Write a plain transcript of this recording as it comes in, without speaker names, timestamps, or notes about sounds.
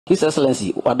His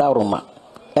Excellency Wadaroma,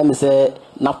 say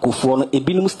NABCO for a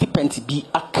minimum stipend be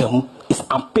akam is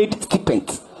unpaid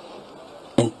stipend,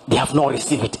 and they have not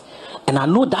received it. And I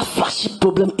know that flagship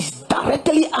problem is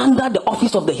directly under the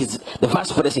office of the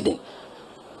Vice President.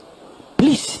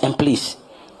 Please and please,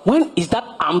 when is that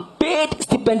unpaid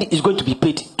stipend is going to be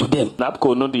paid to them?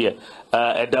 NABCO no dear,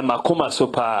 Edamakoma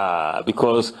sopa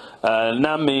because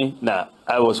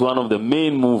I was one of the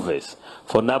main movers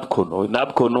for NABCO.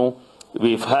 NABCO no,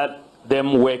 we've had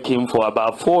them working for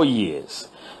about 4 years,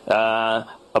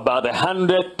 about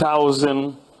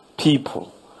 100,000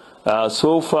 people.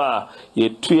 So far,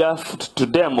 to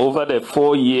them over the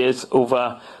 4 years,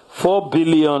 over 4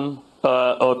 billion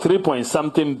or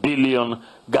 3-point-something billion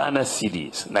Ghana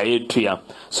cedis.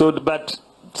 So, but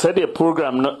said the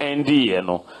program no end year,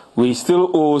 no, we still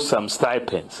owe some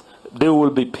stipends. They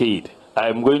will be paid.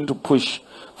 I'm going to push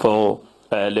for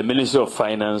the Ministry of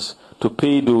Finance to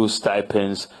pay those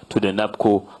stipends to the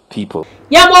NABCO people.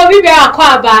 Yeah, more we are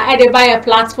quite at the buyer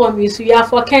platform. We are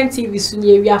for Ken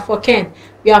TV, we are for Ken.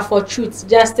 We are for truth,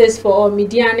 justice for all.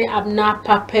 Mediane Abna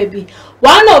Papebi.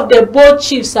 One of the board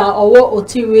chiefs are Owo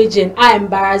Oti region.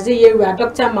 Embarrasse area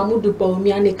Dr. Mahmoud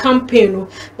Bawumia ne campaign.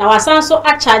 Now asanso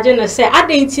a charge na say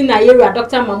adenti na area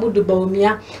Dr. Mahmoud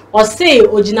Bawumia or say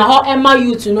ojina ho Emma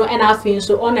youth no and afin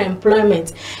so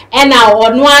unemployment. And now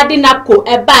ono ade NABCO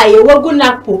eba ye wagu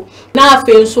NABCO na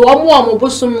afin so omo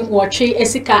bosom wotwe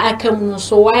esika akam no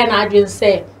so why na adwen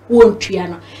say wontua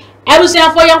no. I was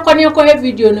here for your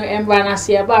video no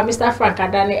Embarrasse about Mr. Frank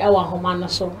Adane ewa homa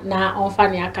so na onfa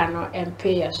ne aka no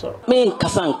MP so. Me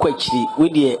kasan kwachiri we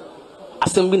the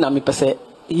assembly na me pese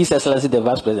His Excellency the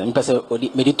Vice President me pese odi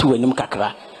me de tu anim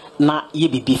kakra na ye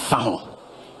bibi fa ho.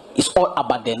 It's all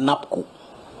about the NABCO.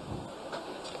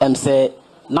 Say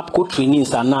NABCO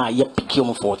trainings are now ye pick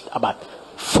him for about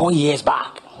 4 years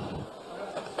back.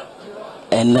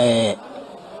 And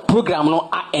program no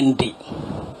ended.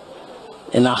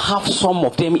 And I have some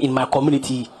of them in my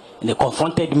community, and they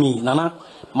confronted me. Nana,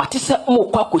 Matisse mo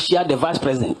kwa kushia the Vice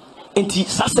President. Enti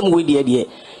sasem way there. You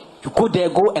go there,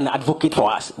 go and advocate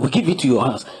for us. We give it to your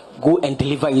hands. Go and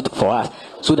deliver it for us.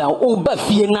 So that over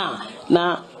fear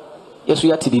na yes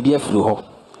we are to be BF.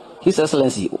 His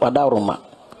Excellency Wadaroma,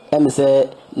 say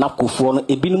NABCO for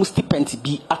a minimum stipend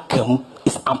be akam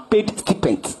is unpaid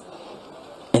stipend,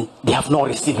 and they have not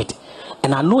received it.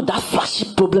 And I know that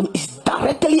flagship problem is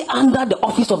directly under the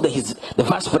office of the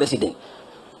Vice President.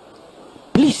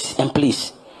 Please and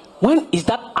please, when is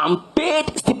that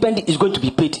unpaid stipend is going to be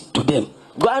paid to them?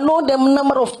 I know the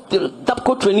number of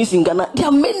NABCO trainees in Ghana, they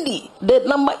are many. The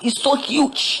number is so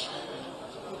huge.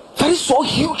 Very so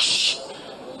huge.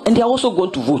 And they are also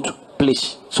going to vote,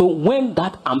 please. So when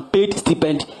that unpaid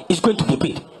stipend is going to be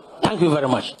paid? Thank you very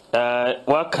much.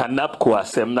 What can NABCO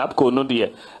asem? NABCO no dear.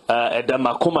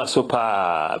 Edamakoma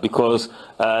sopa because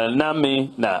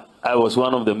I was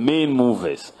one of the main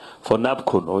movers for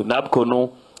NABCO. NABCO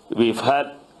no, we've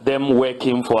had them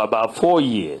working for about 4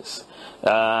 years,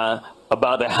 about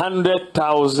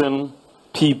 100,000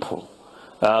 people.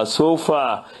 So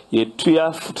far,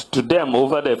 to them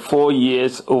over the 4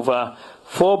 years, over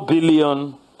 4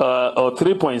 billion or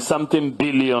 3-point-something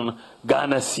billion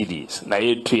Ghana cedis.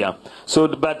 So,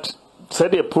 but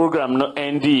said the program no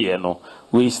end year, no,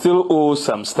 we still owe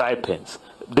some stipends.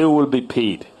 They will be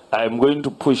paid. I'm going to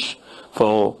push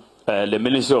for the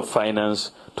Ministry of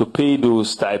Finance to pay those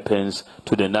stipends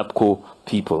to the NABCO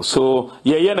people. So,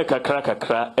 when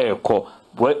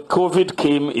COVID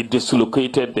came, it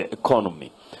dislocated the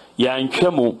economy.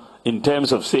 In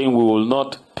terms of saying we will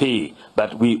not pay,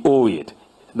 but we owe it.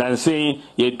 Now saying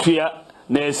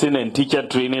nursing and teacher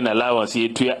training allowance, we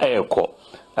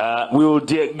will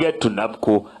get to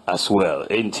NABCO as well.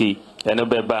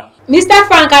 Mr.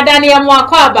 Frank Adane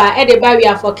Mwakwaba edeba we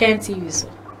are for Ken TV.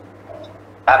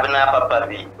 Abna papa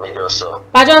bi mejoso.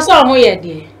 Pajoso mo ye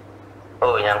de.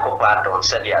 Oh Nyankopon don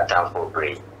said ya time for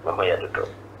pray. Mo ye dodo.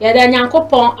 Ya da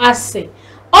Nyankopon ase.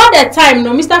 All the time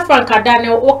no Mr. Frank Adane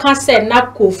o kan say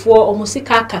NABCO for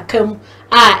omusika kakam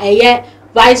eye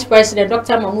Vice President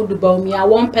Dr. Mahmoud Bawumia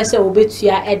one person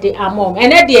obetua ede amom.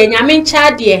 Ene de nyame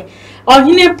ncha de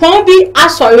Ohine Pombi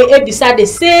asori ebisa the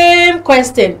same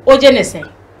question. Ojene say.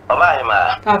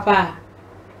 Papa.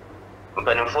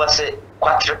 Mpanimfo se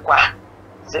kwatrekwa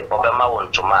se obema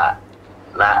wontoma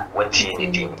na wati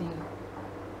ni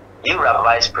You are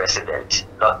Vice President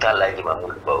Dr.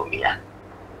 Mahmoud Bawumia.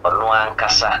 Ono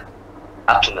ankasa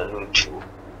atuna nuntu.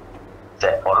 Se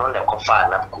ono ne kofa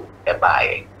NABCO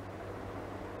ebae.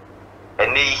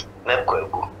 Eni NABCO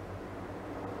egu.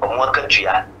 Omo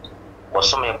akatua was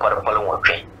some important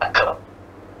akam.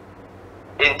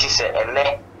 Enti se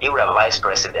ene you are Vice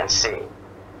President say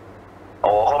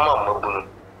or Homa Mabun,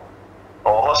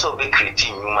 or also be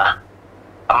creating Yuma,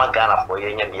 Amagana for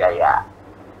Yenya Biaya.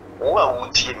 What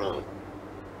would you mean?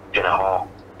 You know,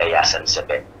 a yes and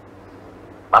sebe.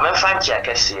 Mamma Fancy, I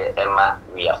can see Emma,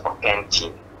 we are for Ken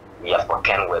team, we are for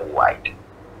Ken worldwide.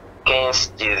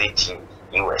 Ken's JZT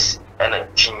US and a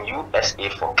team USA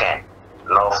for Ken,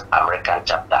 North American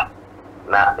chapter.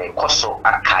 Na the Koso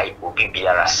Akai Ubi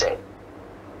Biara said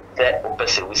that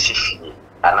Opese Wisifi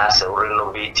and as a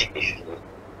renovate if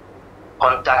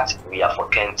contact we are for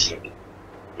Ken TV.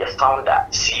 The founder,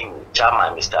 CEO,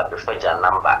 Chairman, Mr. Befeja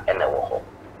number and a woho.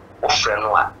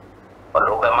 Ofrenwa or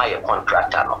Obama your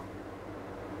contractor. No.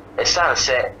 A son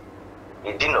said,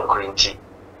 "You didn't know Grinchi.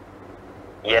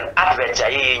 Yen advert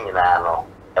in no,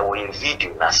 and we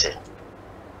video nase.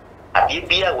 At the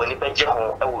beer when you pay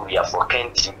home, I will be a for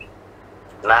Ken TV.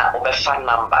 Na obefa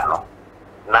number no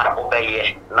na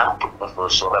obeye na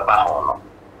so beba ho no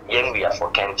yen we are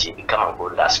for Kenti become and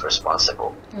hold us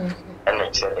responsible and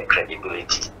it's the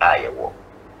credibility ayewo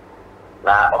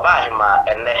na oba hima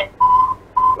ene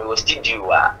we was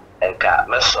studio a enka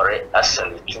me sorry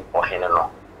asali tu ohene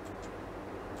no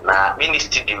na mini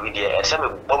studio we dey ese me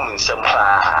bom nsam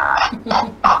fa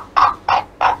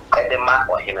edema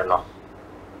ohene no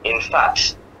in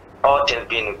fact all ten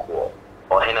being cool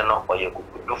or hena no or you could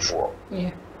do for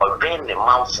or drain the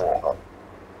man for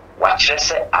what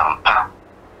say ampa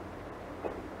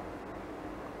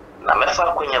na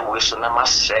mefa kwenya we so na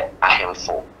masre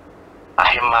ahemfo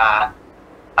ahema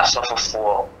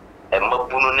asofofo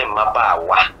emabunu ne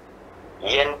mabawa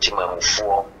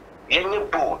yentimamfo yenye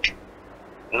bold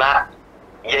na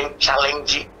yen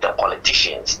challenge the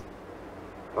politicians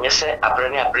nyese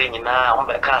abrani nyina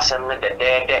ombeka asem ne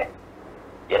dedede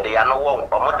yede ya no wo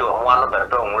omodo ho anu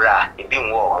bedo nwura ebi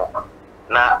nwo mo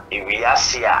na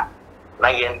ewiase a na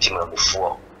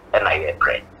yentimabufuo e na ye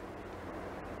pray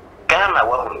Ghana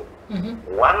wa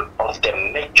one of the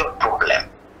major problem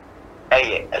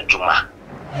eye adwuma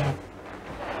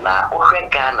na ohwe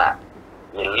Ghana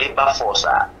ye labor force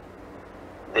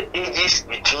the ages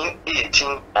between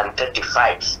 18 and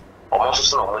 35 almost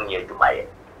so no money adwuma ye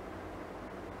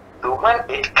so when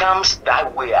it comes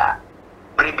that way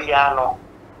prebiano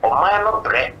or minor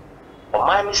bread, or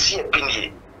minor see a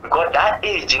pinny, because that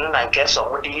age in an case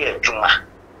of the year Juma,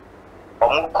 or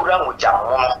Mukura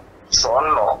Mujamono, so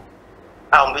no,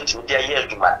 I'll meet with their year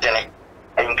Juma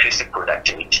and increase the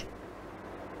productivity.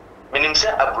 Meaning, say,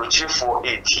 I brought you for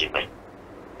 18.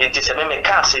 It is a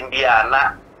mechanic in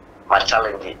Biana, my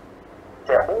challenge.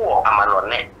 The war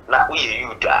Amanone, not we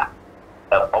you da,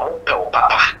 a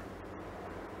papa.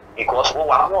 Because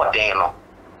one more day, no.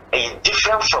 A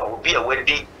different from be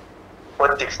already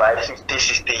 45, 50,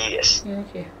 60 years.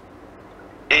 Okay.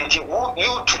 And you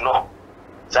to know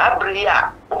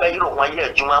Zabria, okay, you know, 1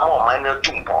 year, you are more minor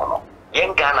tumpono.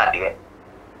 Yen Ghana there.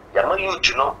 Yama you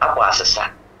to know about Sasa.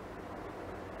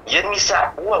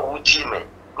 Yenisa, who would you me?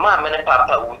 Mamma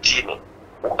Papa would you me?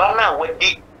 Ubana would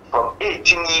be from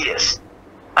 18 years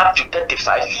up to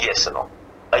 35 years. No,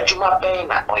 a Juma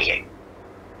Baina, oh yeah.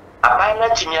 A Baina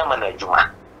Chimiamana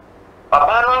Juma.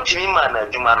 Abandon to me,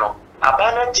 man, Jumano.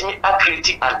 Abandon to me, a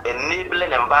creating an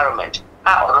enabling environment.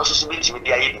 I also be to me,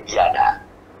 the idea.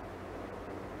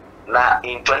 Now,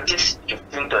 in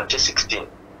 2015, 2016,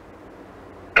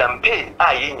 campaign,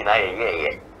 I in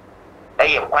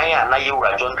a quire, na you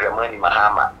are John Dramani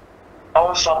Mahama.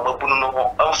 Also,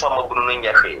 Mabuno, also Mabuno in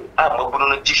your way. I'm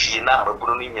Mabuno Tishi, and I'm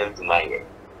Mabuno in your Dumaye.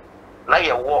 Now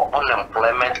you war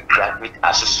unemployment graduate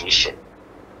association.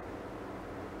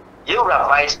 You are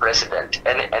vice president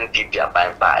and NPP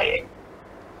by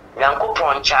Yanko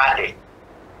Pon Charlie.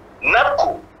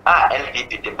 NABCO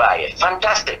NPP the buyer.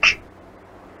 Fantastic.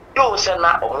 You say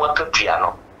not on work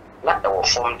piano, not our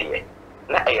form there,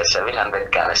 not a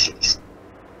 700 Ghana cedis.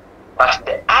 But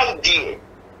the idea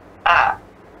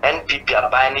NPP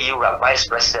are buying you are vice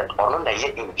president or not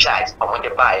yet in charge of the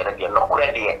buyer and you're not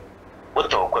ready. What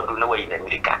do no way in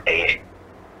America?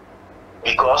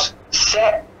 Because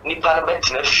say nipa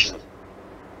betina fi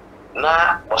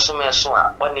na osomeso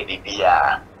a oni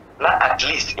bibia na at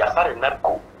least ya fare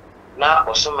NABCO na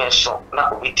osomeso na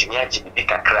obetimi aje bibi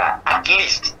kakra at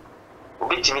least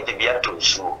obetimi de bia to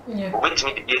nsuo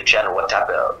obetimi de bia twa na water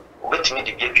bill obetimi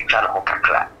de bia twa na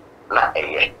kakra na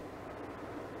eye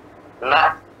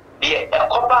na de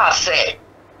ekoba ase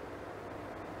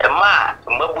ema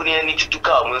mabuni ani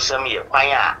tutuka omunsam ye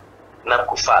kwan a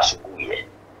NABCO fa so kuye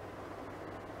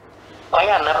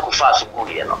kwaya NABCO fa so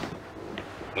kuye no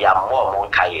ya mo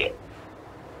kaye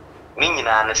ni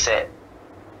nyina ne se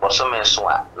bosome so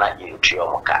a na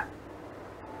yetuo moka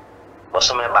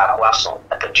bosome ba ko aso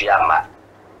akatua ma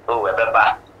o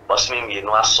webeba bosome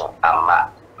mienu aso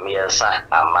ama miensa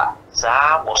ama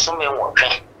saa bosome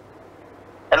wotwe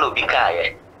ena obi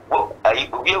kaaye ayi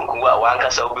obi enku a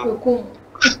wankasa obi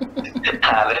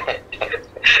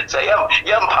so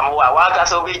yam pam wa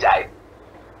wankasa obi jai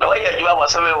no way adwuma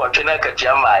bosome wotwe na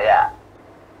katua ma ya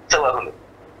so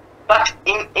but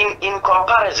in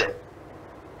comparison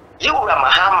you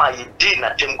Mahama you did na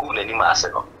tengu na ni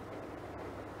maseno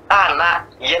ana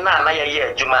yena na ye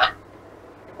adwuma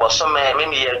bosome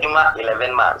me ye adwuma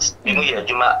 11 months you ye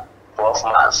adwuma 12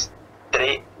 months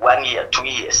 1 year 2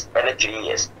 years and 3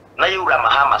 years na you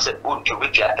Mahama said would you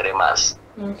with 3 months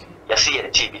okay you see a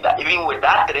TV that even with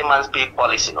that 3 months pay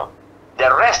policy no the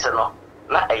rest no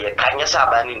na ye kanya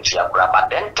saba ni ntia kura but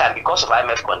then time because of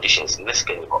IMF conditions in this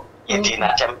case you did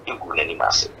na tem igu na ni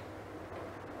maseno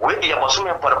we be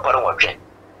bosome porporo wotwe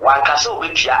wankasa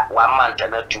obetua 1 month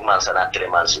and 2 months and 3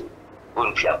 months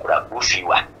unpia kura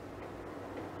ufiwa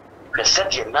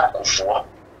president ye na kufo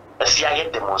asiaye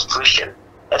demonstration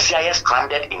asiaye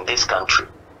stranded in this country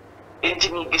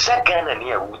intimi bisa Ghana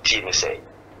ni awuti ni say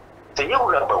you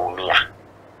Bawumia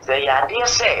say ya dey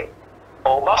say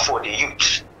oba for the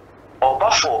youth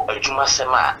oba for adwuma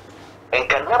sema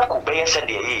enka NABCO be say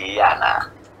dey ya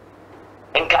na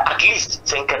enka at least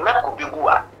senka NABCO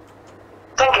bigua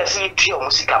senka si tio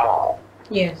musika mo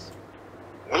yes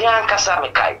mi ankasa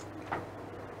mekai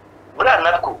bra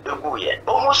NABCO beguye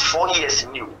almost 4 years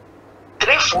new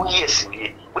 3-4 years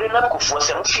new we NABCO for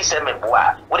say mfi say me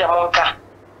boa we monka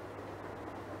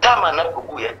tama NABCO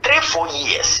guye 3-4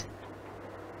 years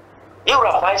you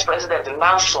are vice president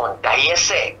Nanson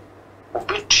dayese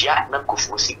obetua NABCO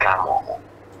for sika mo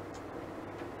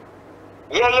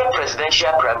ye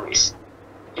presidential primaries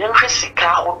Young Sika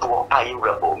Hodo are in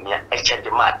Bawumia, a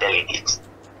Chadema delegate.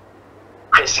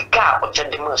 Cressica or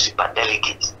Chadema super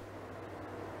delegate.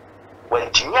 When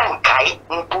Tinyan Kai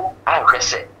Mpu and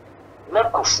Rese,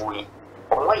 NABCO Fui,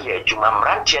 or my year Juma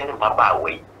Rantian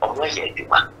Babawe, or my year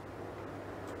Juma.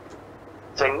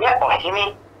 So, near or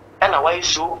him, and away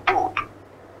so good.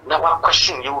 Now, I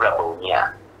question you,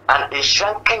 Bawumia, and a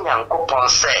shrunken young coupon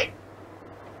say.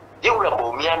 You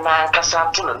Bawumia na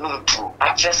kasatuna numtu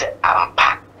access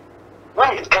ampa.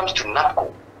 When it comes to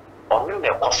NABCO, on the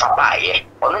Kofabaye,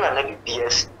 on an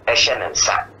BS, Ashen and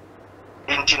Sa.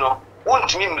 Intino,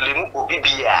 won't mean Limu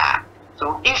Obibia.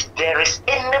 So if there is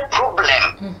any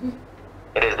problem,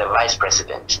 it is the vice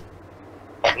president.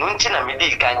 And Nuntina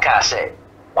Midi Kanka say,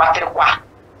 Waterwa,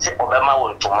 say Obama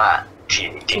won't to ma,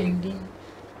 Tini.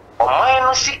 Or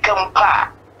mine see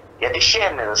Kampa, yet the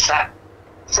Shen and Sa.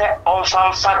 Say on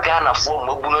some Ghana for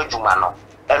Mobuno Jumano,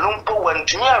 a lumpo went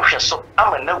to me, so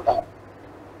I'm a NABCO.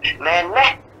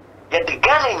 Nene, yet the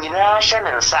Ghana in Ashen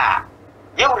and Sa,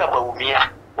 you Bawumia,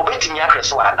 obeying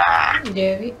Yakreswana.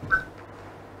 David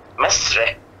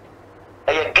Mestre,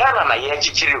 a Ghana na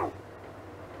Yanchichiru.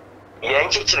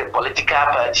 Yanchichiri political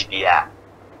party bia.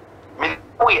 Me,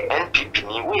 we NPP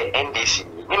ni, we NDC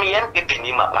ni, me NPP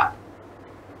ni mapa.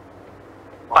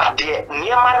 But the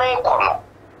Niamane Kono.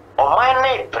 O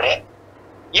mine bre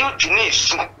you tuni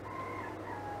su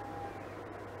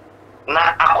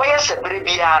na akoye se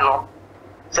brebia no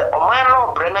se o mine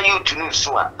no bre na you tuni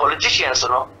su a politicians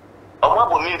no o ma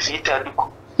bo mi fi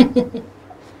taduku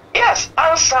yes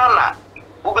ansana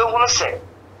ube hunu se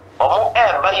o mo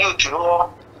e ba you tuni ho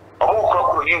o mo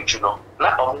krokro you tuni no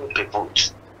na o mo pe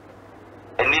vote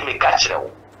eni me ka kire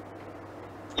wo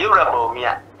yura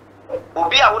Bawumia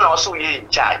obi a wo na so ye in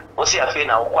charge o se afi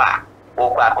na wo kwa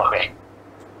Okwakobe.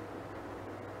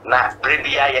 Na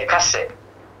Brebia Yakase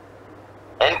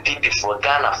NPP for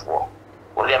Ghana for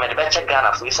William and Becha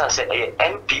Ghana for instance say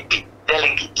NPP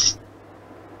delegates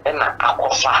and na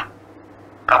Akofa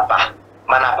Kapa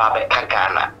Manababe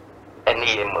Kagana and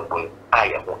Yemubun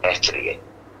Ayamu Echtrie.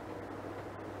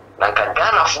 Nanka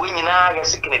Ghana for Winina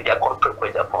Yasikini their contract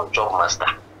with Japan job master.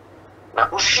 Na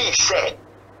Ufi say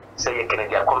you can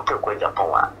their contract with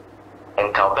Japan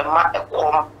and Kaubema a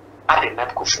com at the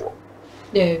NABCO for.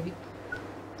 David.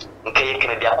 Okay, you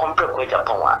can be a contract with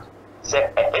Japan. Say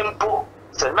a empo,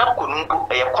 say NABCO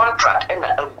a contract and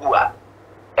a gua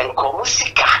and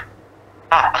Komusika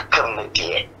a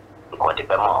community. What the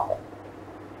Bemo?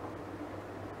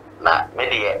 Na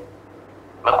media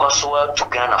Makoswa to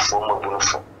Ghana for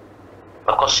Mobunfo.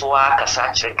 Makoswa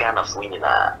Kasach Ghana for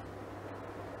Winina.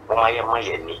 Omaya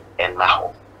Mayeni and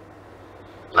Naho.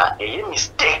 Na a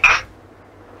mistake.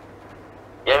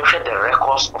 You have the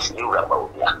records of you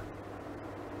Bawumia.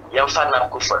 You have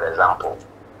NABCO for example.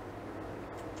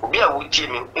 Ubia wuti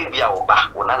mi ebia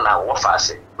oba wona na wo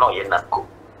faase na o ye NABCO.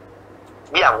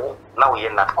 Bia wo na o ye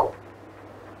NABCO.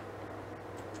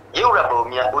 You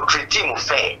Bawumia o treat him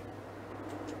fair.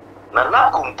 na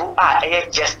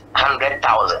NABCO just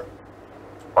 100,000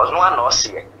 was no one else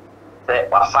here there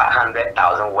were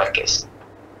 500,000 workers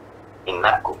in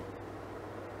NABCO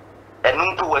and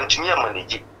Numpu went to me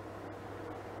manage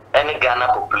any Ghana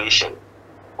population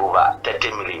over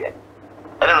 30 million.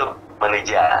 I don't know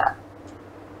manager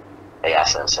a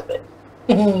sensible.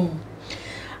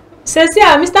 Says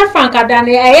Mr. Frank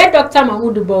Adane, I Dr.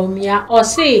 Mahmoud Bawumia, or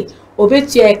say,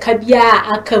 Obetia Kabia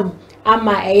Akam,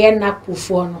 Ama a NABCO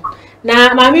for.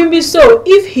 Now, my so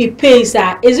if he pays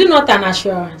her, is it not an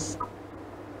assurance?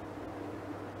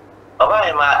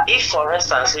 If, for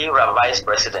instance, you are vice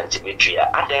president to Vitria,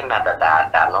 I then not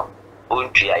no,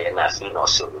 Untria and nothing or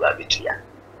so Vitria.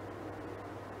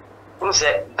 Who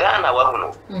said Ghana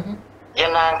Wamuno?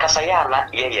 Yana Kasayana,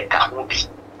 ye Kahubi.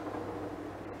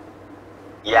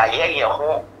 Ya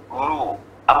home rule.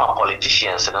 I'm a politician,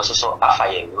 and also a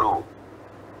fire rule.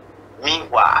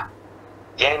 Meanwhile,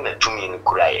 Yen to me in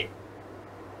Kurai.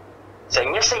 So,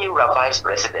 yes, you are vice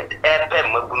president,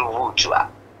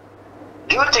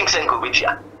 do you think Senko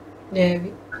Vitria?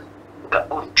 Maybe.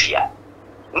 Utria.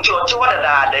 Until what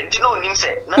that, you know, him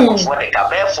say, no, for the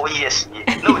cabaret 4 years,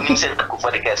 no, him said,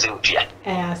 for the Casutria.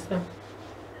 None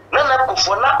of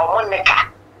Kufona or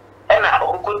Moneka, and I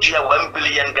could 1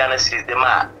 billion Ghana cities, the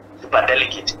man, super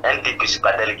delegate, NDP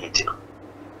super delegate.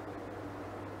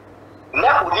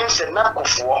 Now, him said,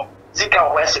 Nakufu,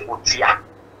 Zika West Utia.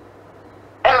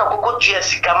 And I could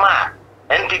Sikama,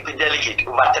 NDP delegate,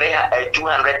 over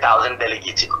 200,000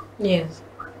 delegates. Yes.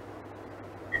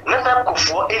 Nana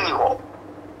Kufu anyhow.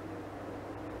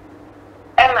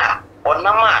 Ena or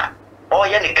Nama or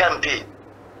Yanni campaign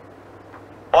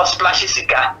or Splashy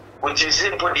Sika, which is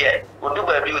simple there, would do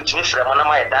baby with me from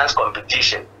a dance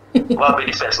competition. Well, be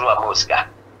the first no Mosca.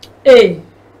 Hey.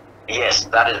 Yes,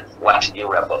 that is what you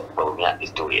Bawumia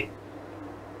is doing.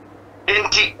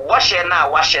 Inti wash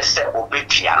now, wash set obe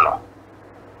piano.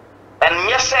 And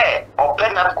yes, sir,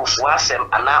 open up Kufuasem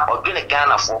and now or doing a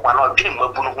Ghana for one or doing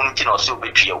Mabun Hunting or so be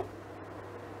trio.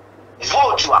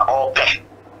 Vote you are open.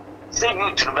 Say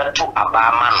you to the to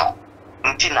Abamano,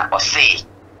 Ntina or say,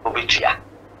 Obitria.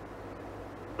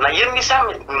 Now, you miss some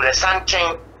in the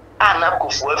Sanchen, and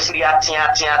NABCO for free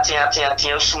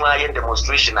tia, Suma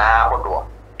demonstration. I would.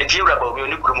 If you about me,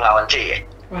 you could have a chair.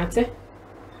 What's it?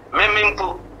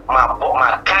 Memimpo,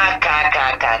 my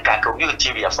car,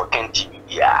 beauty for Kenti,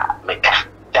 yeah, Meka,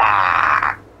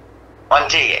 da. One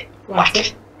day,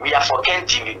 what? We are for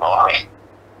Kenti,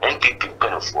 and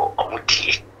people for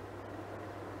Omuti.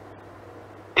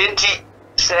 Inti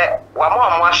say one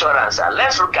more assurance.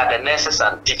 Let's look at the nurses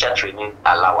and teacher training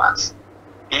allowance.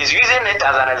 He's using it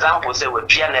as an example. Say we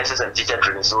pay nurses and teacher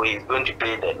training, so he's going to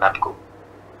pay the NABCO.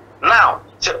 Now,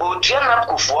 so we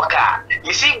NABCO for car.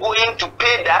 Is he going to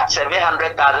pay that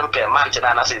 700,000 per month? And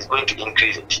I say he's going to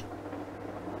increase it.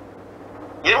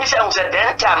 You know, say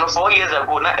then time 4 years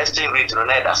ago, na exchange rate no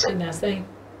na say. And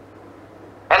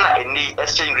I need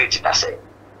exchange rate that say.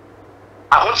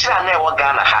 I want to say na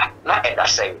Ghana ha na eda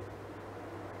say.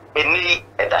 Any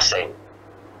eda say.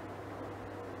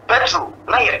 Petrol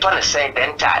na ye to say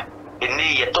then time.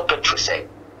 Any ye to petrol say.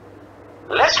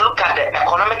 Let's look at the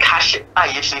economic hardship I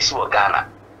usually see in Ghana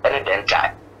and then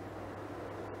time.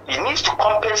 He needs to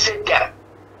compensate them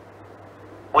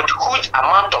with huge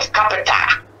amount of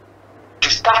capital to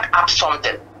start up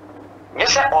something.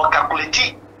 Yes, or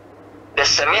calculate the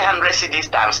 700 cities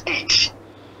times 8.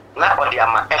 Not what they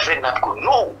are every NABCO.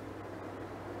 No.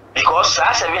 Because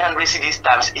 700 cities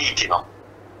times 8, you know.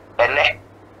 And then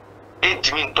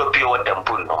 8 mean to pay what them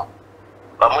put no.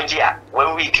 But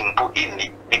when we can put in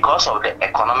it because of the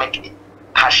economic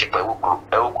hardship, when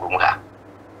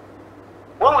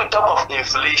we talk of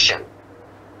inflation,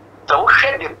 so we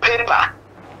had the paper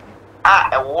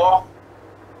a war.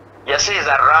 Yes, it's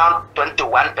around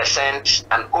 21%,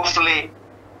 and hopefully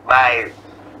by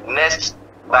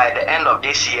the end of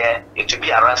this year, it will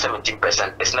be around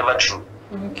 17%. It's never true.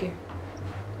 Okay.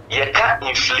 You can't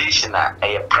inflation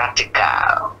a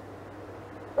practical.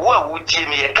 What would you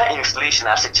mean? You can't inflation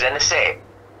as a children say?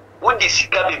 Would this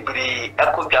be a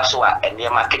good gaswa and near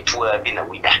market to be a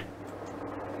winner?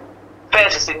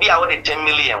 First, to be out 10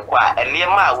 million, and near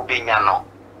my will be yano.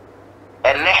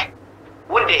 And then,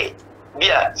 would they? Be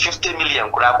a 50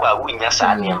 million crab win your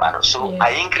son, so I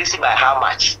increase it by how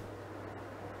much?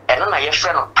 And then I have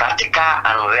friend of practical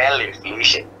and real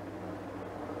inflation.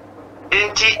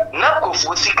 Inti NABCO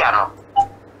Fusikano,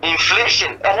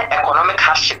 inflation and economic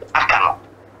hardship akano.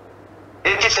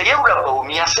 It is a year ago,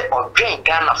 me say or drain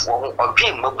Ghana for or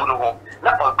drain Mabuno,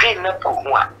 not or drain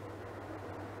NABCO.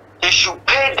 It should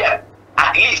pay them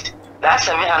at least that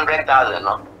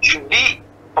 700,000 should be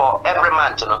for every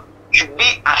month, should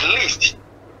be at least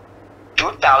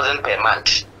 2,000 per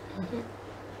month.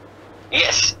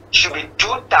 Yes, should be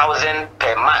 2,000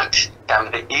 per month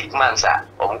times the 8 months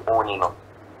only no.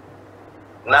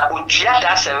 Now utia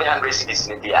that 700 cities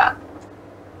in there.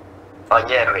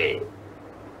 Onyere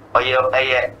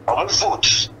oye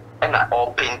vote and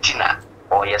all painting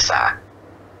or yes sir.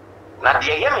 Now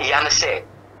the yan say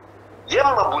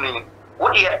Yamabuni,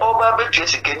 what ye over between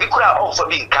can be crowd also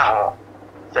being cow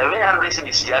 700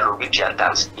 cities yellow between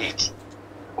times 8.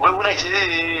 Well, when I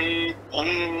say,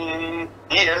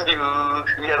 we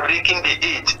are breaking the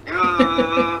 8. You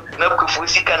no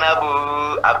kufusi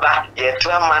kanabu, aba, ye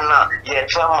tramana, ye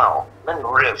tramao, then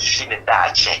real fin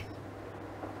dachi.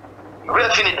 Real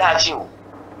fin dachi.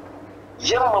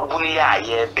 Yamabunia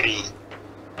ye three.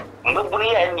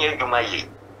 Mabunia and ye dumaye.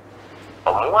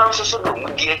 One so do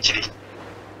we get chili.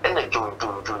 And the june.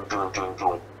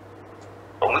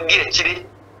 We get chili.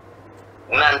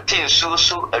 19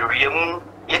 so a real.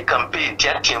 Ye campaign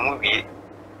tia movie.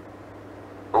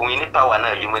 We need power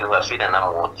now. You may have seen an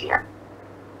amount here.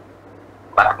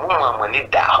 But woman, when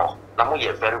it down, now we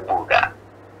are very good.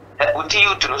 Would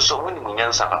you to know so many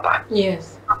millions of papa?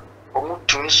 Yes.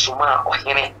 To me, Suma or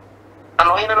Henny. And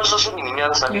I know so many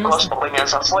millions because of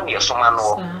millions of 4 years. Suma,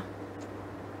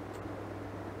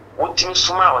 would you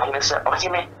Suma or Henny say, or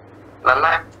Henny?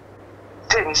 Nana,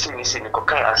 tell me, see the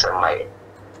cocaine answer my.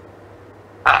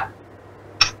 Ah.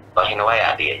 But you know why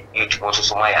idea, you to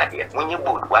my idea. When you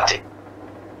boot, what it?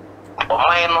 Or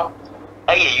mine,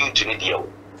 I you to need you.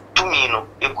 To me, no,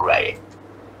 you cry.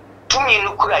 To me,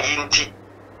 no cry inti,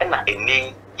 and a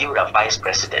name you are vice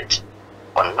president.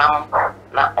 On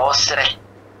na all sere.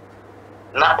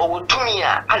 Na over to me,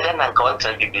 I don't know on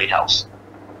the Jubilee House.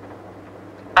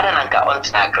 I don't know on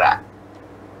Nagra.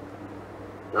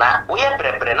 Na we are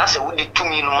prepared, I say, would you to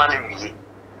me no money?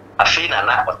 I feel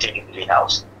na or take Jubilee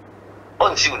House.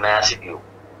 On see na you.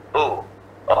 Oh,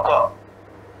 oko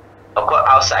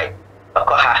outside.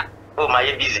 Oko ha. Oh,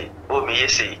 my busy. Oh, me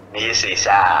say,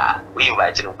 sir. We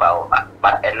invite you power,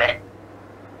 but ene.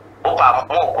 Opa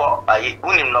mo ayi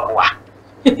unim no boa.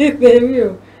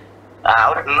 Baby.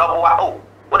 No boa. Oh,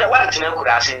 what I want to know could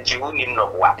ask you unim no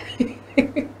boa.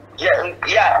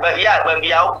 Yeah, but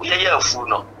we are yeah food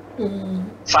no.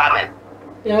 Farming.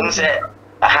 You say,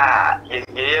 aha, ye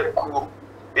cool.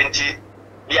 Binti.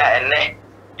 Yeah, and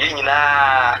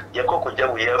yina yakoko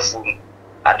ja we afu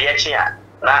ade achia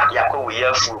na yakko we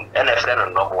afu and a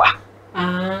friend no boa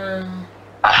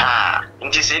aha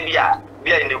nti se bia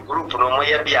in the group no mo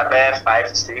ya bia 5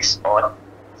 6 or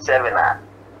 7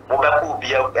 mo ba ko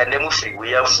bia and them free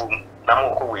we afu na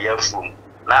mo ko we afu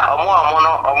na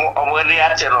omo ri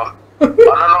ate no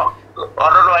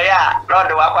ono ya no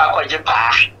de wa kwa kwaje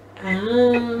pa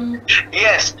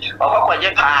yes o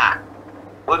kwaje pa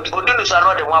Odulu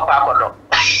sano de mwa pa kodo.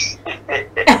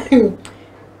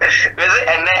 Beze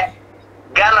ene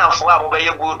Ghana fo abo be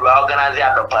good wa organize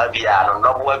adopa bia no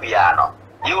ndobo bia no.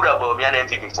 Yura Bawumia na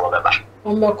MPP fo beba.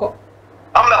 Ombeko.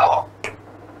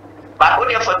 Ba o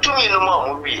de for 2 minutes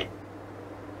mo wi.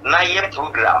 Na ye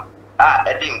program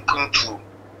edin kuntu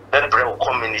bebre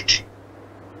community.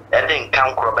 Edin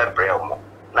kankro bebre mo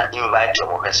na invite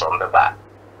mo person beba.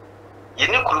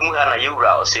 Yini kurumu ha na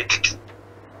yura o se tutu.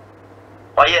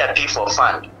 Or yeah, P for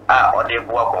fund, or they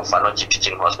work on Fanoji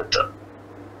Teaching Hospital.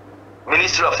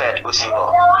 Ministry of Health,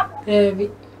 Usiho. Baby.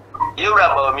 You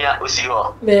Bawumia,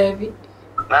 Usiho. Baby.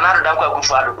 Nana Damka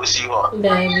Gufado, Usiho.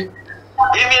 Baby.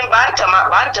 Even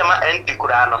Bantama and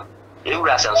Picurano, you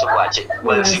Rasan Subachi,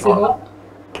 well, Siho.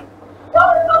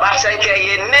 Basaka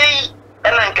ye nay,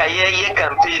 and Anka ye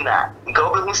campaigner,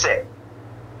 go who say,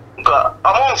 go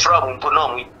among from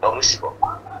Ponomi or Musico.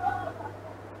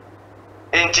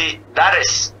 That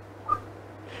is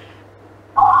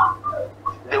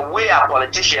the way our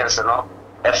politicians,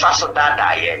 a fast of that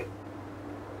dying.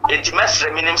 It must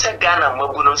remain say Ghana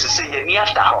Mobuno to say near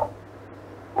Tao.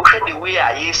 Who had the way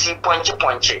I see punchy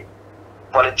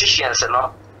politicians,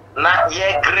 not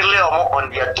yet grilly on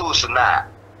their tools now.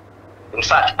 In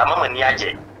fact, among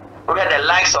Nyaje, we had the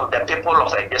likes of the people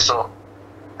of Egeso,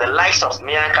 the likes of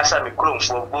Mian Kasa Mikrum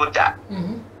for Buddha,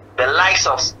 the likes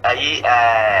of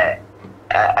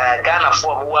Ghana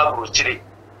for Muabu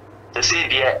to say,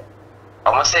 dear,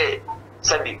 I must say,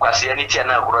 Sabi Quasianity and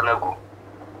Agronago.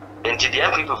 And to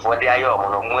the people for the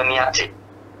Ayom no Muniate.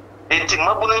 Into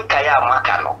Mabun Kaya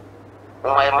Makano,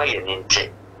 my Mayaninte.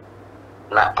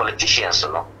 Not politicians,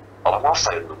 no, or more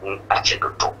side at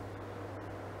Chedoto.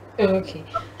 Okay.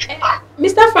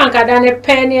 Mr. Frank Adane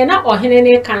Penny na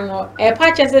Ohene Kano, a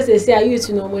purchases is a use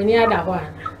to know when you are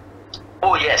one.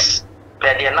 Oh, yes,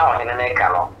 but they are now Ohene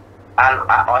Kano. And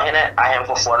Ohene, I am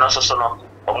for no so no.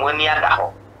 Omonia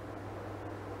daho.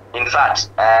 In fact,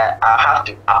 I have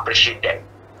to appreciate them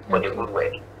for the good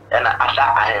work. And after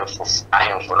I am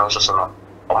for no so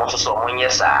almost so one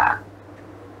years me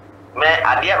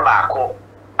adia baako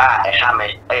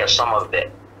some of the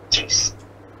chiefs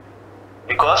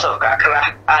because of kakra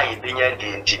binya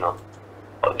di no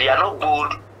they are not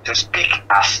good to speak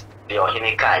as the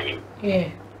ohinikai.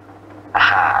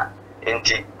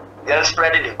 Enti they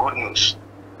spread the good news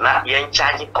na yen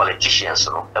charge politicians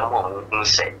no emo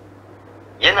say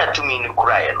yena tumi ni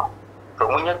kuraye no so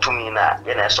munya tumi na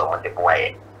yena so mo de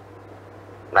boye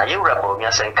na yewura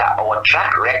Bawumia senka our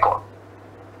track record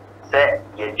say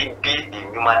ye di bi di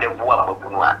nyuma de boa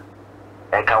babunu a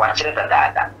enka wa kire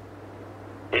dada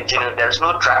there is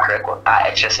no track record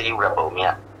say yewura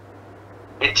Bawumia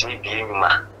it me bi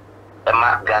nyuma e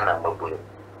ma Ghana babunu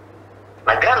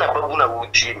na Ghana babuna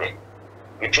wuti me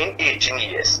between 18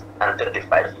 years and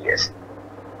 35 years.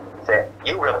 Say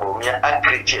you Bawumia a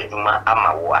creature Juma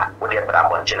Amawa with your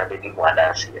brabon china baby one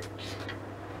dance here.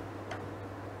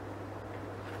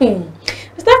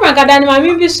 Mr. Frankadani, my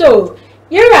maybe so.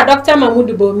 You're a Dr. Mahmoud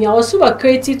Bawumia also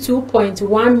created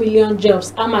 2.1 million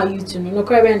jobs. Am I you to no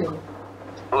correct?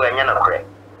 Oh, and you're not correct.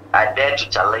 I dare to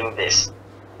challenge this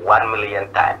 1 million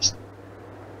times.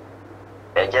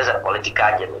 It's just a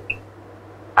political gimmick.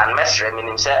 And Mestre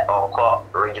meaning say or call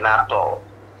original tour,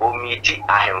 omiti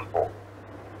ahemfo,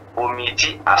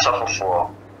 omiti asofo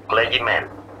for clergymen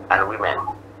and women.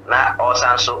 Now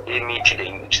also emiti the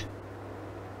youth.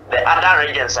 The other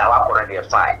regions are already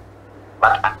fine,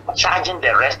 but I'm charging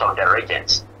the rest of the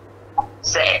regions.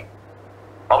 Say,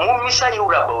 Omumisa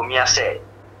Yura Bawumia said,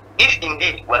 if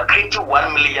indeed we're creating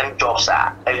 1 million jobs,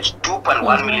 it's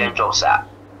 2.1 million jobs, now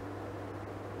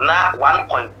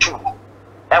 1.2.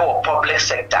 Our public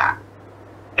sector,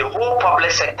 the whole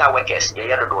public sector workers,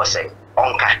 this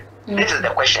is the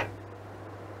question.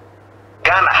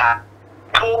 Ghana has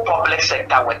two public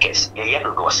sector workers,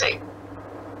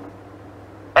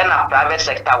 and our private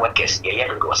sector workers,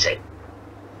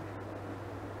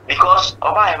 because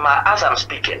as I'm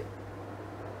speaking,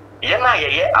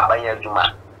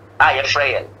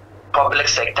 public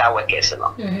sector workers,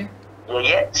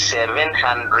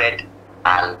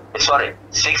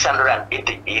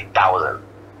 688,000.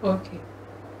 Okay.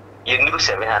 You knew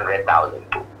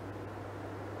 700,000 too.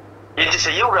 It is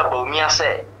a year Bawumia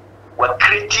say we're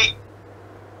creating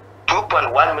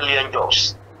 2.1 million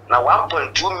jobs. Now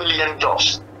 1.2 million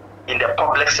jobs in the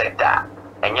public sector,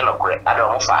 and you know, I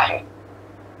don't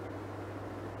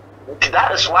know.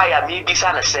 That is why I may be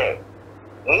say,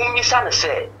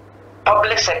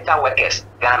 public sector workers,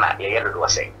 Ghana, you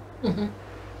say.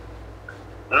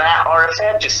 Now, I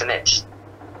refer to Senate.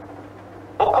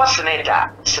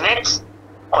 Senate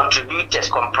contributors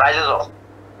comprises of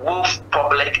both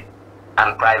public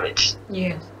and private.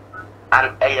 Yes.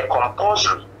 And a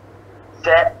compulsory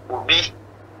that will be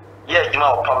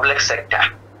of public sector.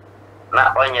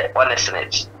 Now on the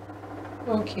Senate.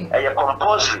 Okay. A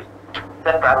compulsory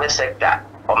the private sector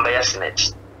on the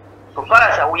Senate. So far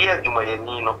as we are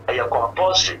doing a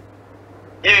compulsory.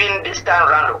 Even this time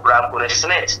round of the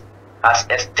Senate has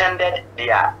extended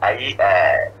their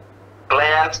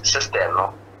client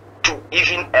system to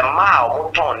even a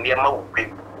mile near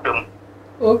them.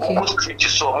 Okay.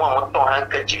 So one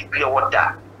handkerchief pure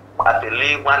water. I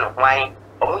believe one wine.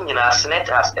 Senate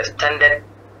has extended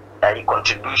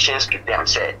contributions to them.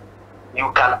 Said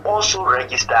you can also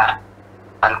register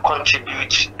and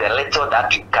contribute the little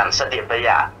that you can set a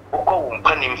payer. Oko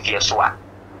umpanim fieswa.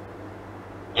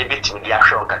 You bit me the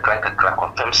action kakra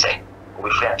confirm say. We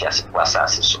feel just was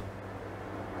so.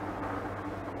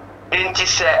 In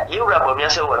this you Bawumia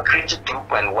say will create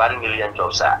 2.1 million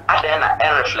jobs are then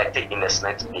reflected in the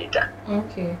Senate data.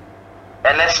 Okay.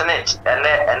 And the Senate and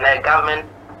the government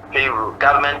payroll,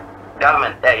 government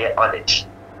audit.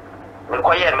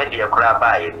 Require media grab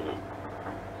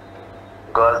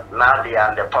because now they are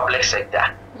in the public sector.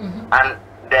 And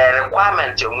the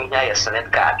requirement to munya a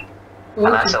Senate card and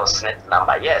answer Senate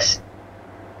number, yes.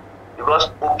 Because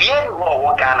Ubien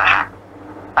who Ghana,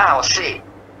 I'll say,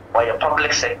 or your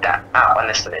public sector are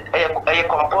honestly a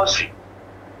compulsory.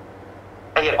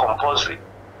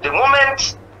 The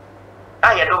moment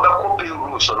I do copy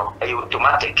rules on a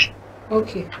automatic.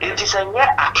 Okay. It is a year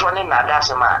at running man. That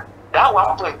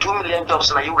 1.2 million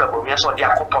jobs in Bawumia so they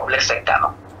are public sector.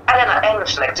 And then I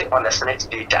reflected on the Senate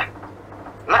data.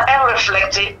 Now I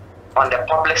reflected on the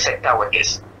public sector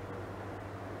workers.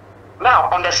 Now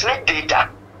on the Senate data.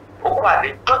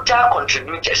 The total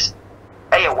contributors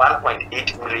are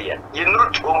 1.8 million. You know,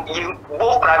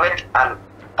 both private and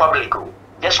public,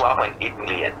 just 1.8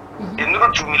 million. You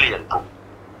know, 2 million.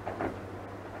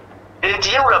 in the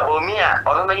Bawumia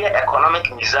or economic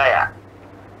desire.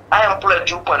 I employ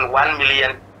 2.1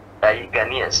 million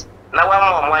Ghanaians. Now one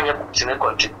more money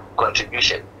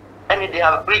contribution. And they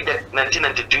have read the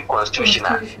 1992 constitution.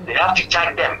 They have to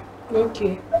check them.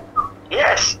 Okay.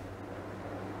 Yes.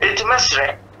 It must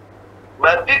read.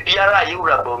 But Biara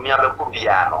Bawumia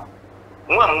Bepubiano.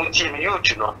 Muti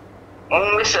you know.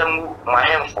 Mumu my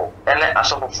handful and a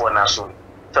suffer for Nasu.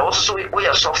 So also we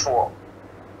are so for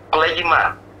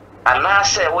clergyman. And now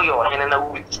say we are in a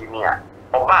wood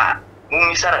or bad.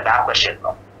 Mumisa that question.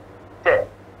 A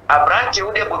branch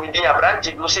would be a branch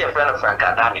you say a friend of Frank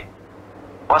Adami.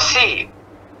 Or see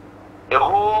a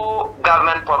whole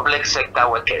government public sector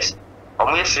workers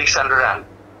only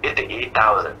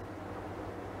 688,000.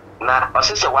 Now, I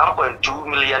say 1.2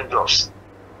 million jobs.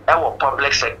 Our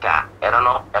public sector, I don't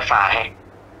know if I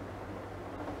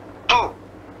 2.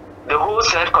 The whole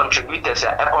Senate contributors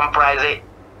are comprising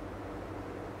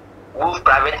both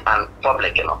private and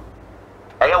public, you know.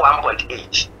 I have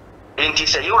 1.8. In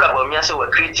this Bawumia so we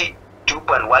create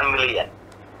 2.1 million,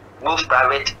 both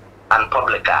private and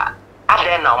public. And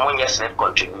then now one Senate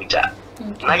contributor.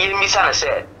 Now you miss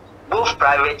said both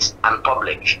private and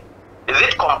public. Is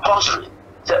it compulsory?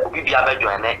 So we be able to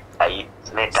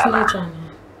Senator.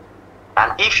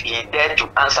 And if he dare to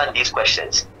answer these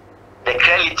questions, the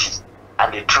reality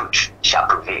and the truth shall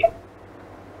prevail.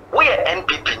 We are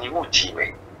NPP new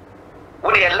team.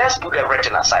 Let's put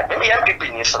everything aside. Maybe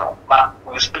NPP needs no, but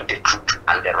we speak the truth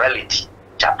and the reality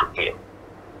shall prevail.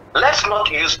 Let's not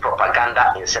use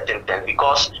propaganda in certain things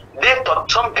because they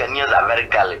thought some Ghanaians are very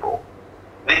gullible.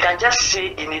 They can just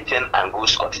say anything and go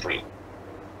scot-free.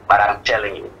 But I'm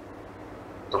telling you,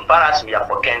 so far as we are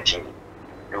forgetting,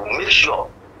 we will make sure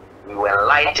we will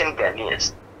enlighten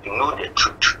Ghanaians to know the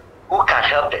truth. Who can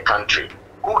help the country?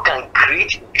 Who can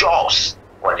create jobs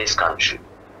for this country?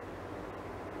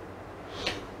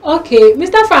 Okay,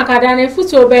 Mr. Frank Adane,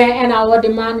 Futobe and our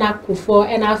demand NABCO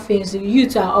and our things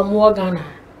youth are more Ghana.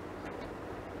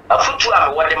 A futu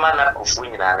am what the man NABCO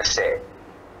in and say.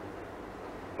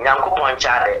 Nyanko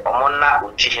Ponchade, Omona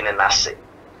Uchihin and Nase.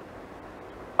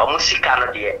 Omusika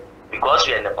no because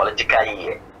we are in the political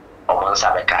year. Omon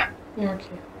Sabeka.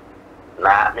 Okay.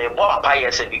 Now, me bomb pie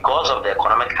say because of the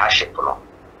economic hardship, no.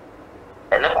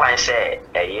 And the point say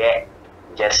a year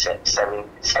just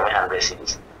 700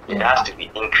 cities. It has to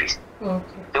be increased. Okay.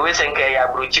 The way saying ya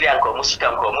bruchiri and komusika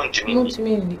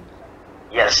community.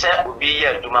 Yes, sir, will be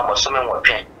here to mamma summon what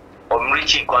pen.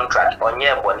 Omrichi contract on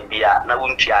year bonibia na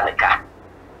untianeka.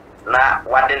 Na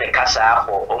what in the casa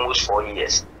for almost 4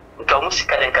 years.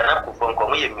 Nkamusika then cannot from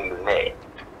Komuye millionaire.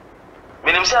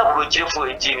 Minimsa bruchiri for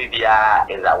a Jimmy Bia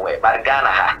in that way, but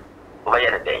Ghana ha over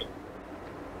the day.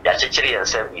 Yachiri and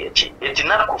Seviachi. It did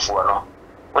not go for no.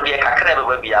 But the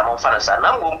Kakreba be among Fanasa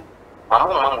Namum.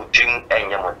 Mamma Mutim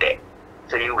and Yamote.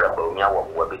 So you Bawumia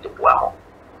will be the Buamo.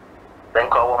 Then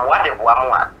call one what if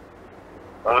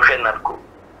one can not go.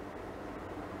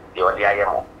 You are the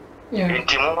Ayamo. In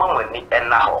Timon and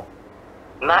now.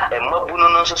 Not a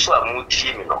Mabuno so a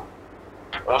mutimino.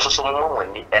 Also some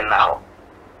money and now.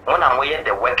 When I'm way at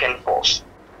the working force.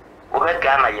 Over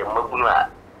Ghana, Mabuna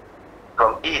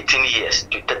from 18 years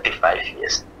to 35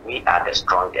 years. We are the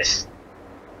strongest.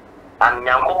 And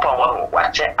Yankopa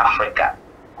watch Africa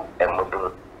and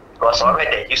Mabuna. Because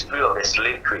already the history of the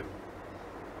slave trade.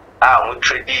 We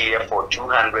trade here for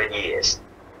 200 years.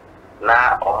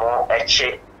 Now, or more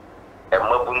Eche and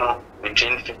Mabunu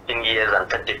between 15 years and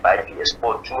 35 years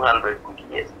for 200 good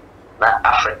years. Now,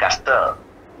 Africa still,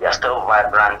 we are still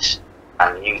vibrant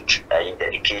and youth in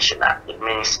dedication. It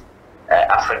means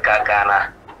Africa,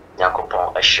 Ghana,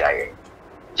 Yankopon, Ashaya.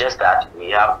 Just that we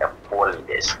have a poor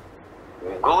leaders. We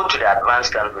go to the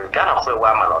advanced countries, Ghana for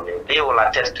women on it, they will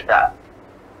attest to that.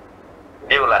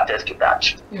 They will attest to that.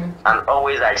 And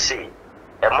always I say,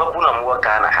 a Mabuna Mua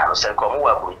Ghana house and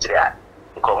Komua Butria,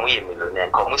 Komu Millionaire,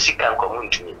 Komusika and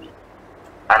Community.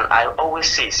 And I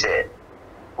always say,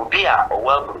 Ubia or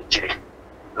well Butri,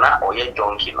 not or your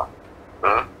donkey no.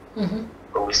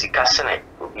 Ubisika Senate,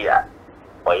 Ubia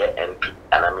or your MP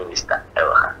and a minister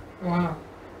ever. Wow.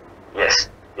 Yes,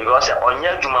 because on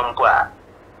your Jumamqua.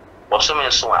 Also,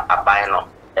 men so a bino,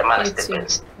 a man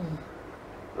depends.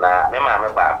 Now,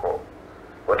 Mamma Babo,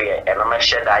 or the Emma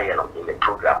Iron in the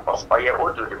program of Oya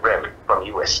Odu the Bremen from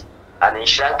US. And in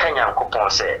Shankanyan Coupon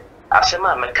said,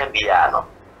 Asema Mecabiano,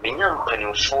 Minyan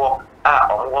Penuswo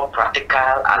are more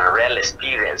practical and real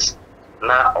experience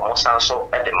now almost also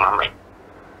at the moment.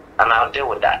 And I'll deal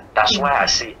with that. That's why I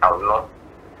say I will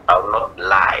not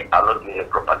lie, I'll not do any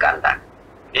propaganda.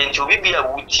 Into we be a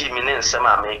woochi meaning some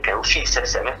American, she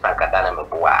says, Frank Adane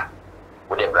Mabua,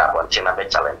 with a brab on China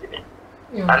challenge me.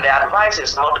 And the advice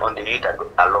is not on the youth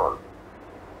alone.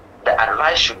 The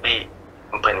advice should be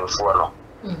mpanimfoɔ no.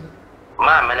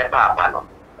 Ma mene papa no.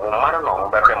 Mma no no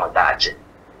mbɛhwɛ mo daagye.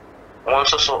 Mo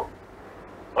nso so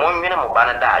mo nwene mo ba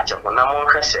no daagye ho na mo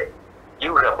nhwɛ sɛ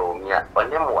yiwura Bawumia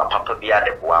ɔne mo wa papa bi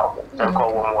ade boa ho.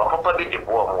 Nko wo mo wa papa bi de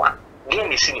boa mo a. Deɛ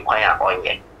ne si ni kwan a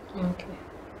ɔnyɛ. Okay.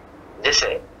 Just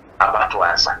say about to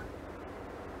answer.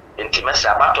 Intimacy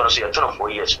about to answer 4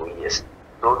 years, 4 years.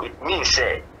 So it means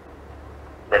say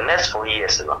the next 4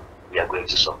 years, we are going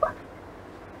to suffer.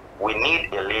 We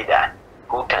need a leader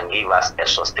who can give us a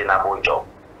sustainable job.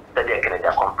 That they can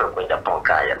compare with the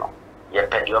Ponka. You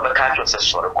pay the other country says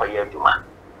sorry, quiet, Juma.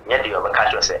 Yet the other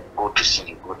country say go to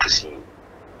see, go to see.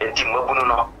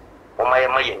 Intimabuno,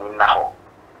 Omayama now.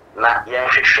 Na young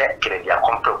share can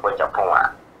compare with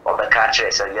Japan. Other country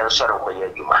says young sorrow,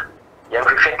 quiet, Juma.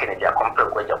 Young share can compare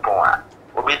with Japan.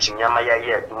 Obiti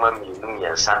Yamaya, Juma,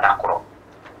 Million Santa Cro.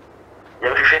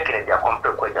 Young share can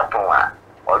compare with Japan.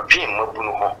 Or dream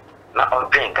Mobuno. Na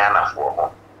ɔdwen Ghana for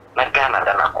ho na Ghana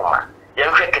da na koma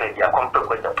yɛhwɛ Canada compare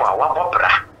kwa Japan wa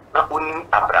bobra na onim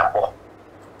abrabɔ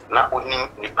na onim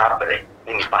nipa brɛ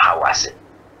ne nipa hawase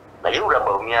na yɛwura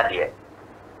Bawumia deɛ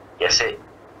yɛsɛ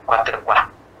kwaterkwa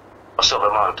ɔsɔ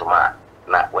bɛma ntoma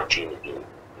na watie ne bi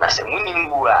na sɛ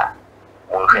munim wu a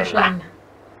monhwɛ na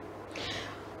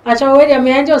acha we dey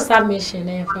me angel submission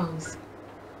and funds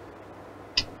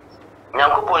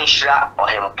Nyankopɔn hyira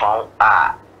ɔhempɔn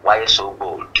a why so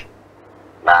bold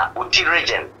na uti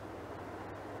region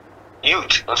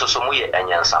youth nso so mu ye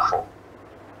anyansafo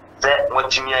se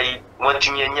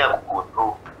motimi anya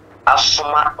kukudu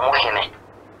asoma mo hene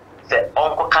se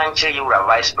onko kanche yura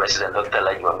vice president Dr.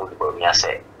 Bawumia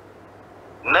se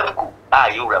NABCO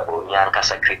a yura Bawumia nka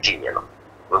secretary no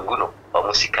weguno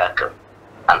omusika kam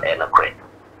and enokre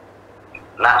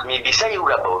na mi bisa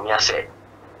yura Bawumia se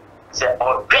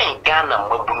odwen Ghana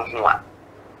mabunu ho a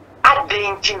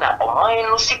adentina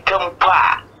oman no sikam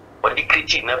pa odi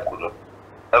kriti NABCO no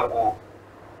agu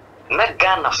na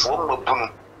Ghana fo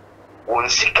mabunu won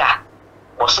sika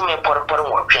osome porpor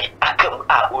wotwe akam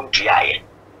a ontuaye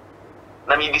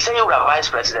na mi bisa yura vice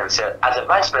president say as a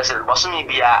vice president osome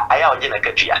bia aya oje na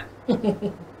katua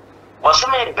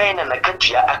osome ben na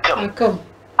katua akam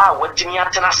a wotimi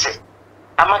atena se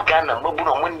ama Ghana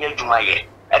mabunu mo nya adwumaye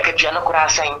akatua no kura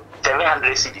asan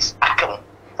 700 cities akam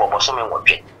for osome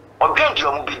wotwe odwen di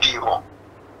omu bedi ho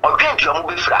odwen di omu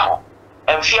befra ho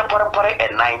emfia porpore e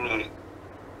 9 years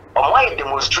omo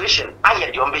demonstration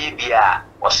aye di ombe bia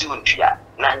osi ontua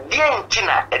na die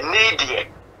ntina enedie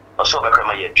oso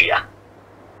bekrema ye tua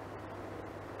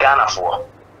Ghana fo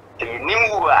te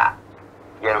nimu a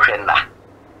ye hwenna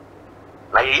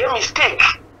na ye mistake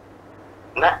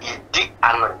na idi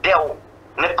anodel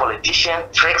ne politician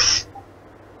tricks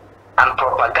and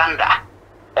propaganda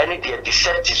any the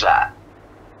deceptives are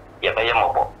yebeye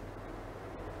mobo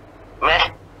me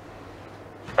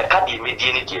e ka di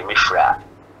medie ni die mefra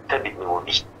tabi ni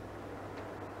obi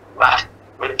but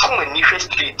me tuma ni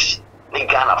street ni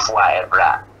Ghana fo a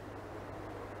ebra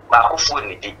ba ko fo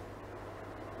ni di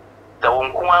da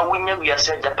won ko an wonya wi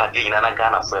ase japade nyina na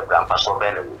Ghana fo ebra mfa so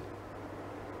be na wi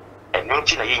enu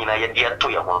ti na ye nyina ye de ato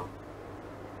ye ho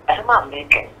e ma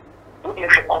make we dey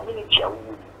community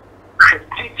awu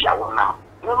street ya wona.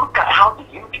 Look at how the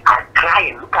youth are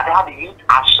crying. Look at how the youth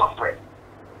are suffering.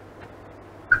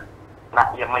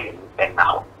 Not your money, and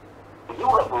now you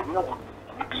will know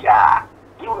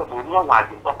you will know why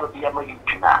you probably have you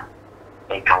tuna.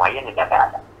 And Kawaii and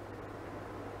Gabada.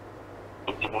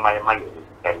 It's in my money,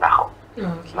 and now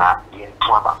not in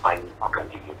Twaba by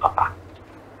Papa.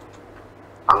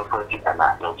 Uncle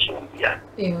Tina, no children.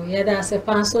 Yeah, that's a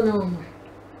person.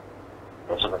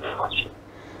 That's what I want you.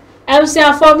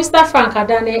 For Mr. Frank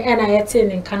Adane and I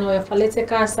attend in Kano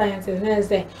political science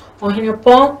and on him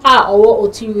upon our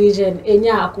OT region,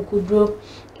 Enya Kukudro,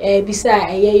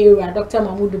 beside a year, Dr.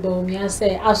 Bawumia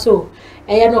say, also,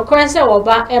 a no currency or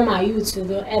back Emma youth to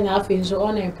the and I so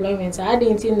unemployment. I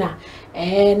didn't know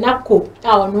NABCO,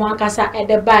 our Nwakasa at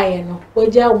the Bayano,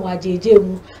 Waja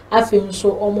Wajemu, I feel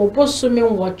so almost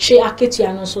bossuming what che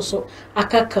aketiano so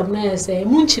akakam na say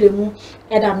Munchilemu.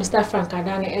 Eda Mr. Frank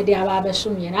Adane edi ababe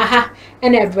sumi aha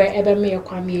and ever me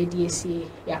kwame DSC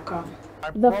yakam.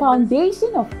 The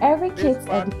foundation of every kid's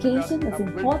education is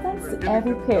important to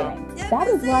every parent. That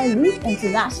is why Leap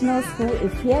International School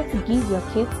is here to give your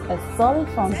kids a solid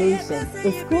foundation.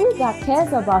 The school that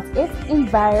cares about its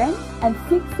environment, and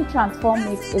seeks to transform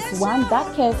it is one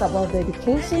that cares about the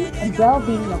education and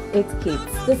well-being of its kids.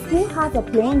 The school has a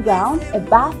playing ground, a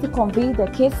bus to convey the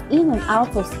kids in and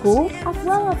out of school, as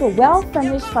well as a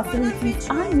well-furnished facilities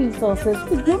and resources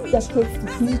to groom the kids to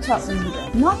future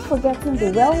leaders. Not forgetting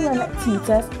the well-learned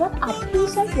tutors that are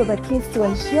patient with the kids to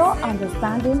ensure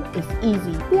understanding is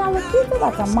easy. They are located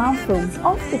at Amanfrom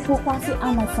off the Pokwasi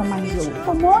Amasaman Road.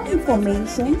 For more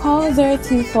information, call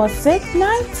 0246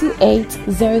 928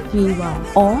 031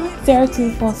 or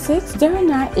 0246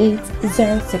 098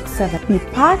 067. Be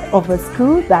part of a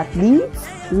school that leads,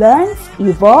 learns,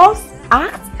 evolves,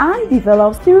 acts, and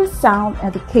develops through sound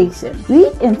education.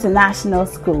 Lead International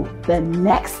School, the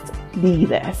next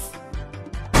leaders.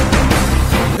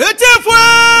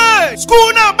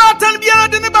 School now batan biara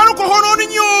de ne baruko hono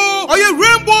ninyo. Oye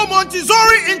Rainbow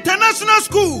Montessori International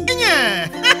School.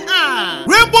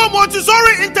 Rainbow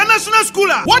Montessori International School.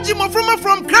 Waji mafroma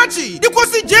from Krachi.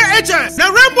 Ikosi JHS. Na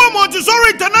Rainbow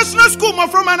Montessori International School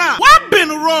mafroma na. What been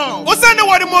wrong? Osane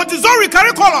what the Montessori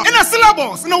curriculum in a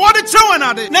syllabus. Na what the trauma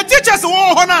na. Na teachers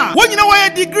wo hona. When you know why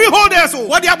degree holders.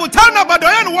 What the abutana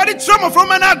badoyan what the trauma from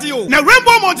anadio. Na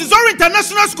Rainbow Montessori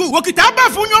International School. Wakitaba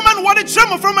funyo man what the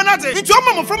trauma from anate.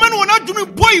 Ichoma from an not doing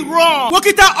boy wrong.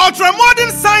 Wakita ultra modern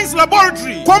science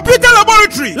laboratory, computer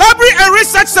laboratory, library and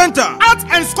research center, art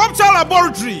and sculpture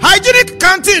laboratory, hygienic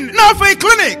canteen, now for a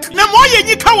clinic. Na moye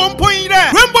nyika 1 point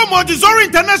there. Rainbow Montessori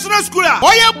International School.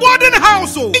 Oye boarding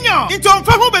house. Inyo into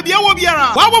onfahu baby awo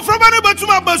biara. Wawo from an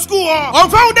batuma ba school.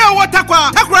 Onfahu there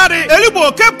watakwa. Takrade, Elibo,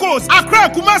 Cape Coast,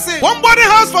 Accra, Kumasi. One boarding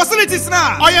house facilities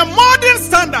now. Oye modern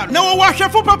standard. Na wa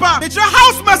shefu papa. It's your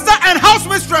house master and house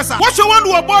mistress. What you want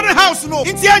to a boarding house no?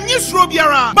 It's your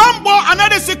Robiara, Bambo,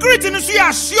 another security in the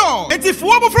sure. And if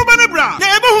Wabo from Banabra, the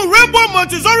Ebu Rainbow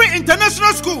Montessori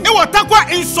International School, it was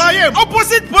Takwa in Soyem,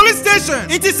 opposite police station.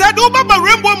 It is said Ubaba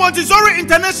Rainbow Montessori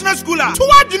International School. To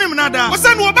what Junimnada, was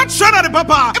an Wabat Shana the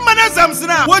Papa,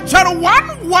 Emanazamsna, what Channel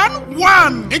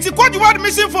 111. It's a quad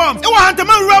mission form. It was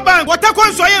Hantaman Raban,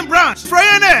 Watakwa Soyem branch,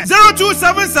 Frayane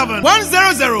 0277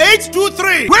 100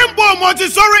 823. Rainbow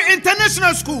Montessori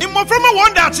International School. In Moframa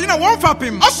Wanda China won't fap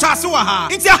him. Oshasuaha.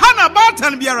 It's a Hana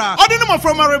Barton Biara, ordinary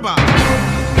from a river.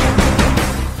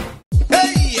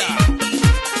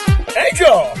 Hey,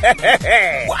 Joe!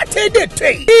 What did it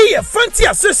take? Be a fancy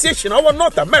association of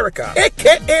North America,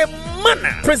 aka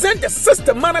Mana, present the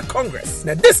Sister Mana Congress.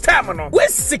 Now, this time, we're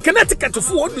Connecticut to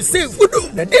what we say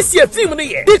voodoo. Now, this year, theme of the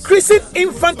year, decreasing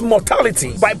infant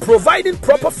mortality by providing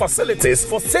proper facilities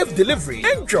for safe delivery.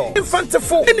 Enjoy infant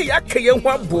food in the Yakayan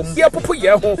boom, Yapopo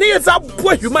Yaho, nears up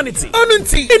humanity.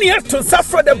 Onunti, in the Acton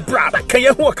Safra the Brad,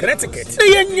 Kayaho, Connecticut.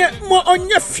 The more on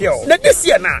your fuel. Now, this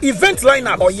year, now, event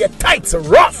lineup or your tights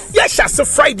rough. Yasha, so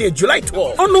Friday, July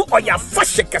 12. Onu or your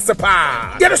fashion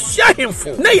casapa. You're a share him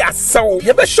for. Naya, so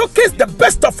you be showcase the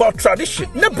best of our tradition.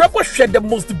 Nebrabo share the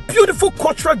most beautiful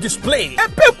cultural display. A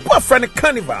paper friend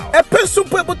carnival. A pencil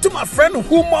paper to my friend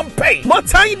Unpaid. More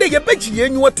time than you bet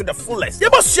you to the fullest. You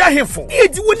must share him for. You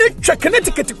do not check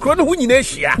Connecticut to Crown in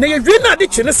Asia. Now you dinner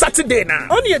ditching Saturday now.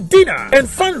 Only a dinner and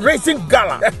fundraising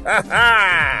gala.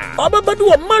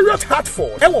 Ababadu Marriott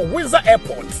Hartford and Windsor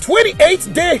Airport.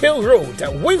 28 Day Hill Road,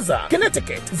 Windsor,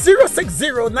 Connecticut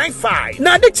 06095.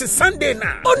 Now this is Sunday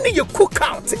now. Only you cook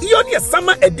out. You only a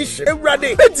summer edition.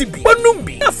 Rade, Bejibi,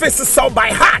 Bonumbi, a face sound by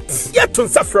heart. Yatun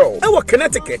Safro, our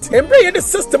Connecticut, and bring the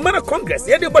Sister Mana Congress.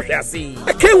 Yadi Bashasi.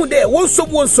 I came there, one some,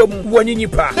 one in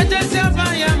Nipa.